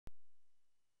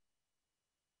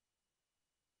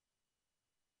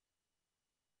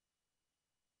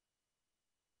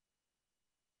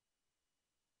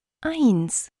1,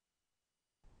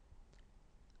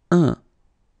 1,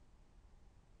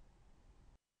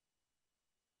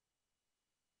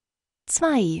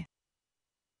 2,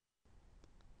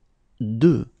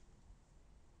 2,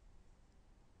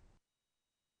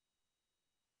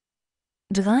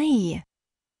 3,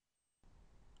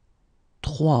 3,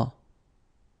 4,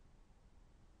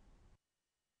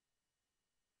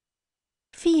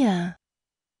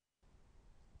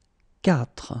 4,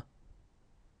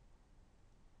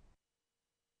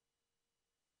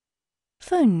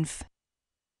 5,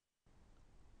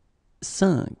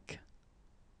 5,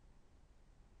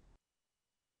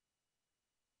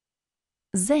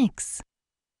 6,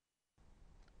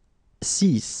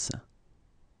 6,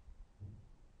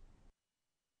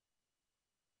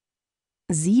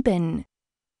 7,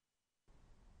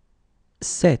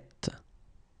 7,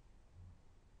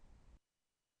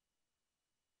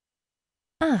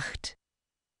 8,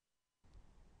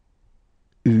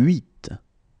 8,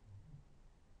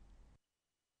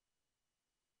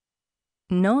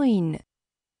 9,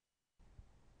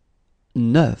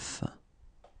 9,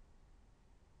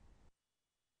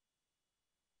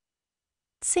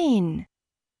 10,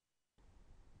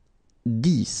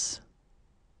 10,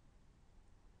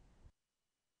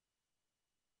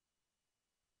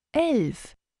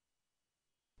 11,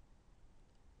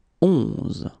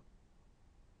 11,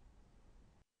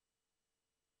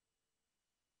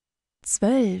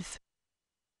 12,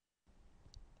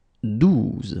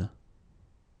 12,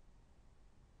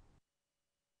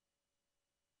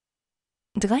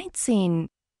 13,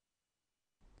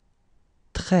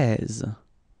 13,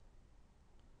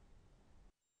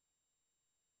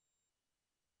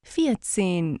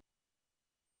 14,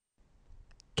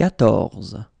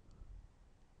 14,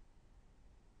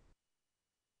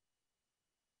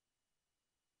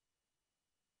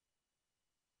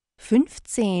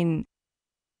 15,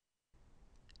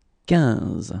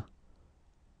 15,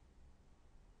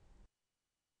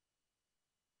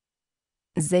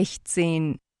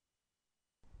 16,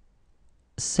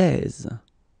 16,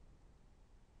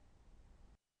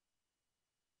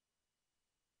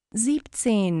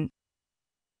 17,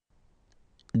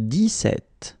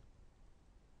 17,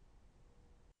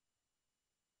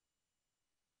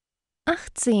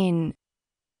 18,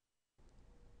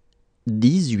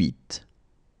 18,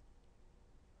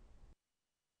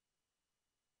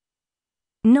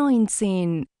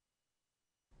 19,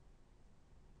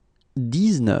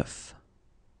 19,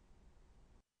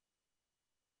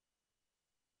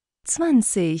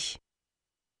 20,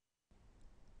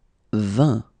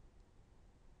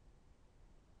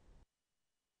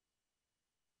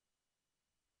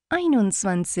 20,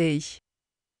 21,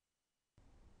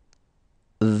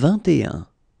 21,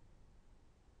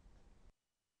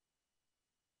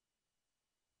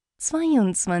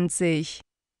 22,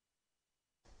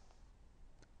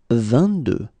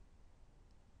 22,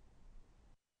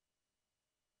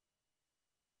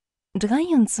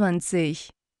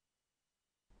 23,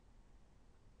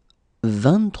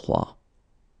 23,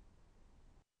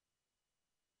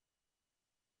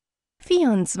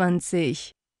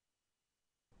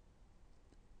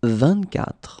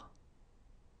 24,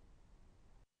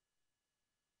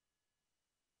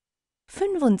 24,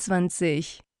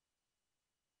 25,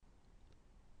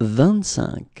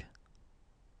 25,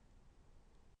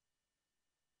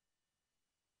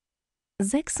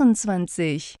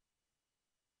 26,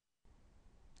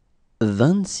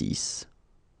 26,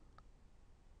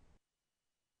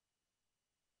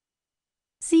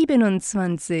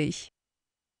 27,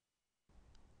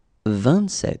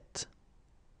 27,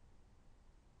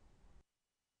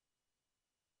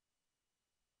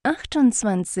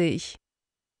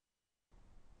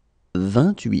 28,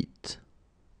 28,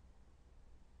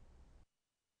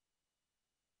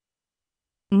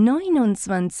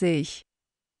 29,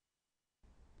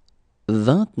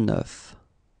 29,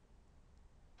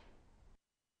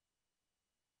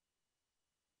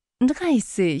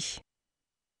 30,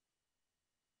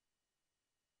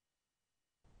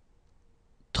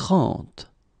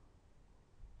 30,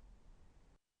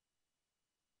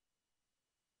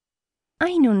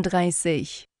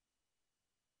 31,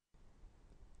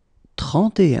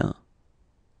 31,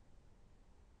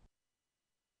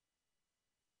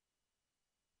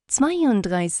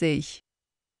 32,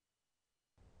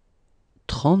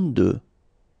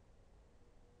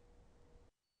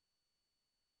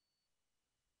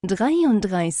 32,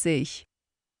 33,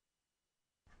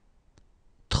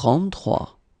 33,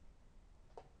 34,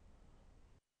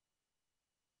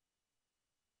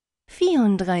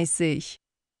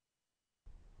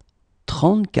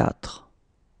 34,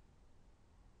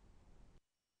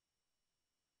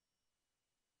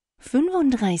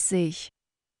 35,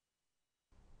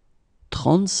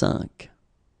 35,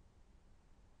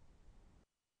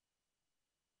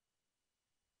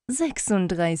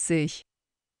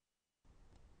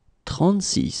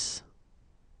 36,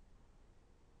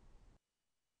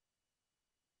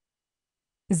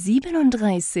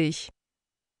 36,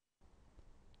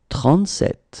 37,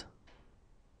 37,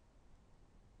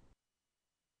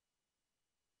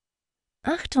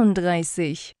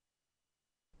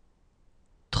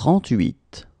 38,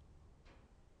 38,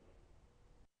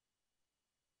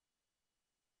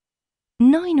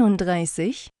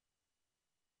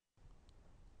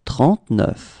 39, 39, 40,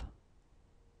 40,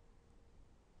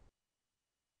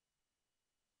 41,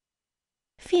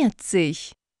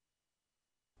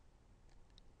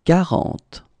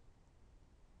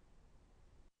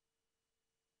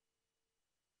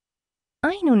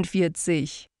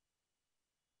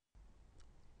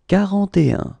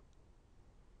 41,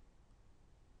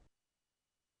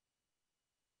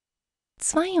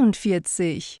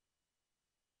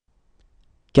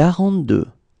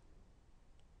 42,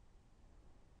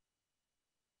 42,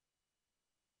 43,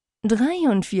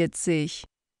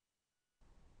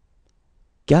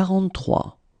 43, 44,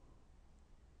 44,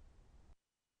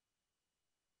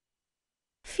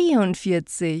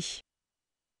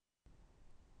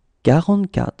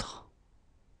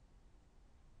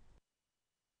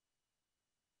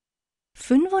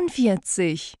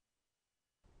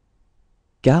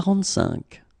 45, 45,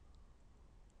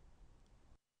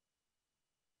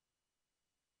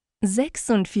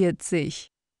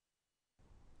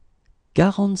 46,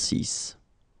 46,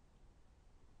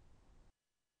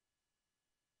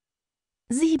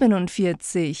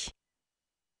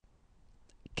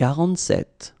 47,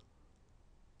 47,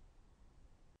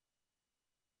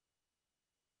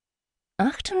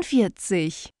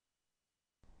 48,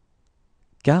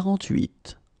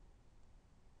 48,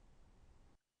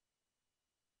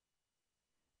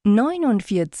 49,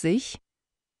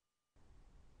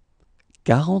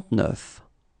 49,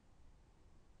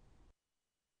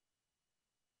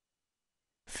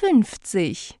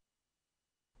 50,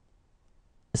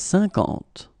 50,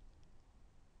 51,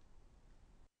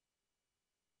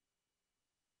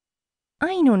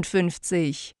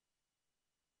 51,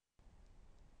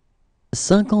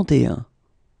 52,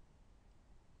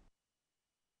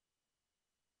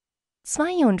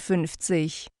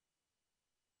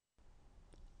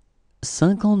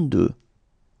 52,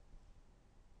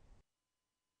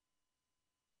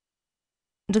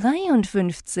 53,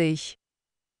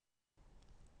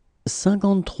 53,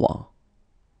 54,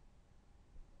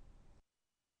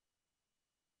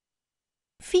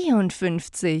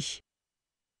 54,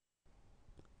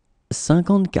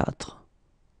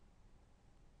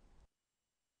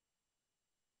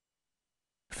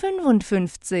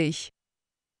 55,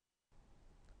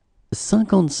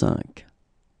 55,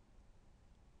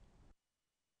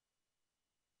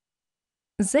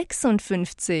 56,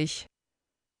 56,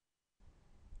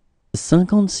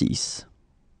 57,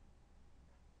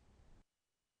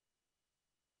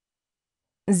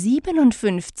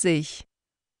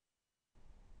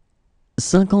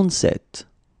 57,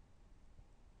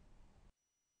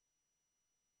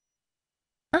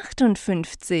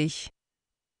 58,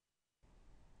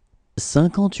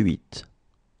 58,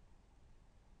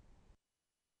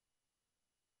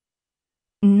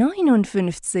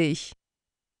 59,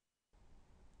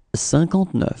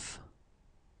 59,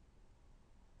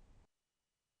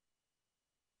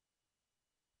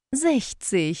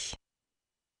 60,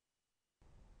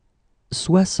 60,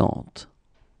 61,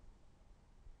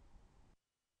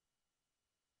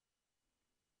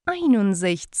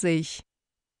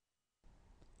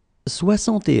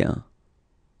 61, 62,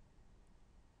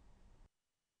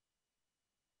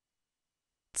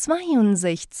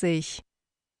 62,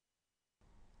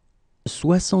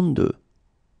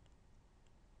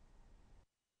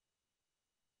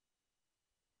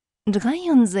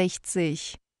 63,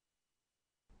 63,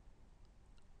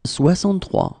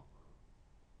 64,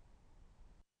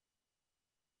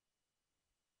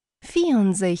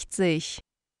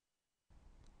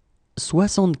 64,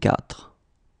 65,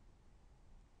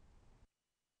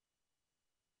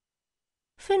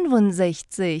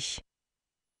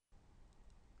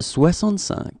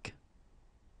 65,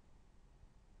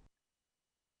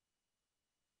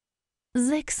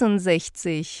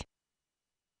 66,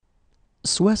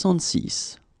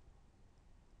 66,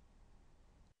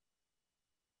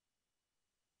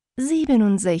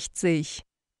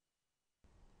 67,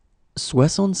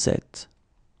 67,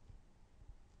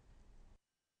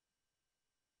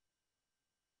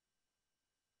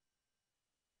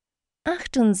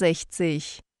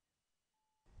 68,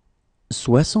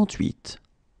 68,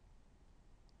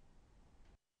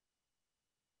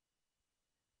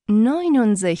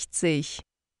 69,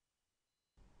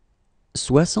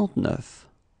 69,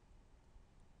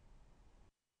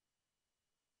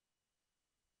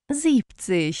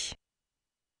 70,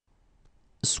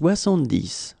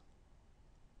 70,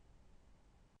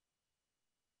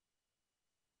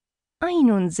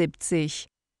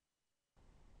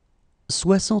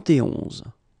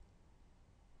 71,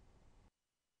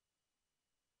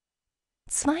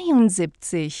 71,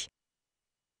 72,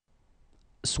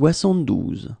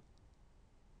 72,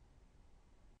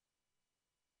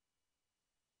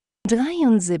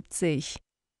 73,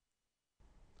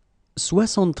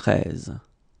 73,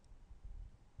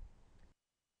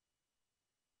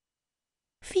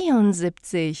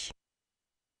 74,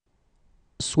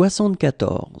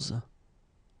 74,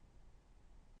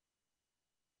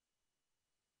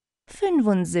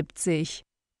 75,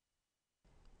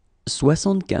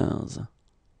 75,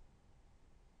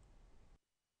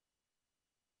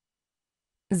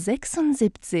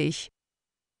 76,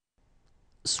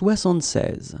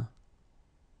 76,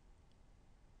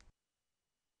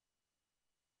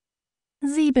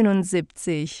 77,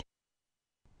 77,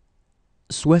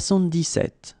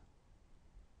 78,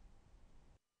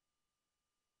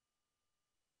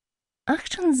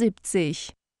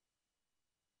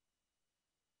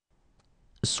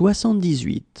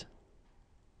 78,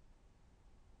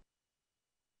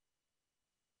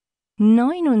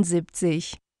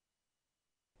 79,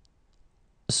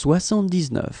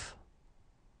 79,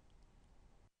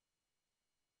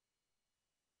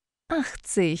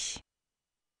 80,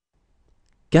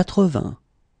 80,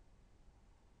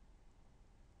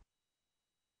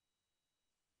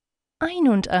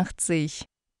 81,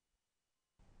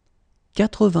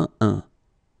 81,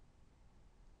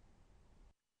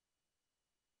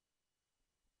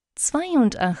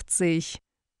 82,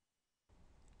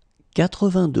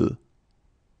 82,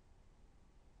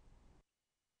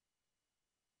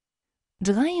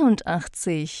 83,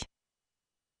 83,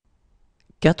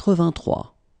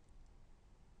 84,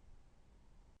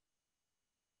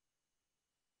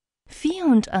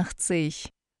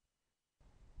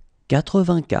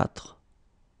 84,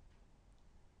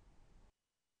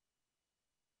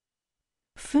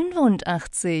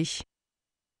 85,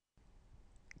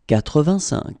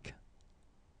 85,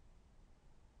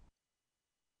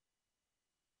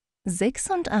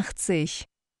 86,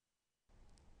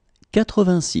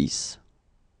 86,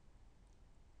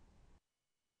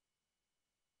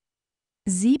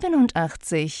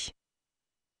 87,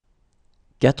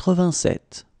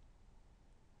 87,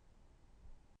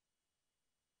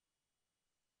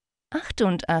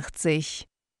 88,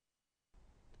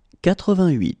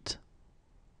 88,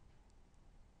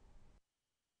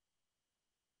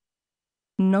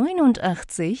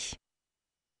 89,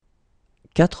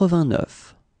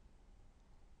 89,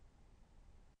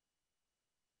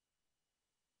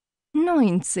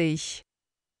 90,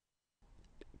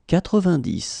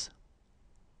 90,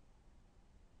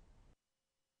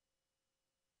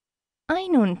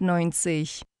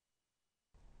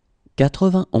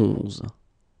 91,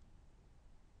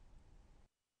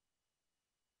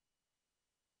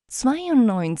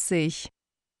 91,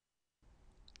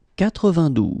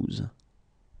 92,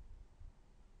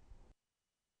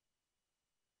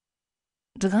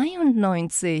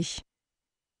 92,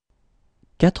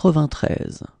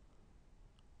 93,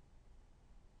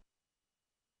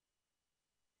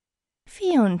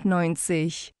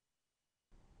 93,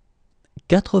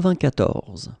 94,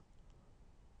 94,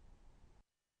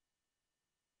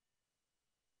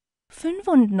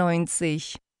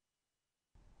 95,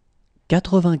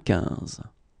 95,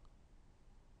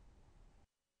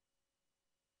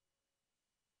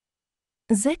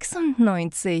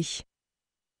 96,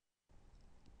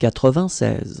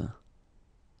 96,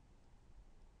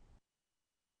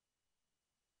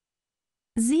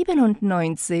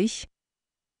 97,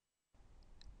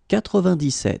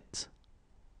 97,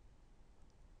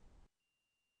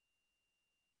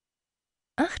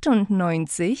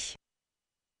 98,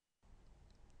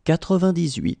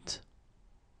 98,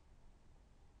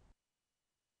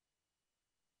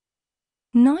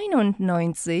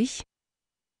 99,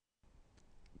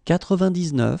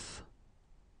 99,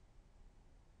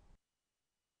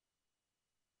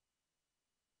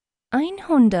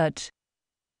 100,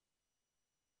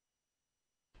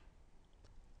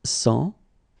 100,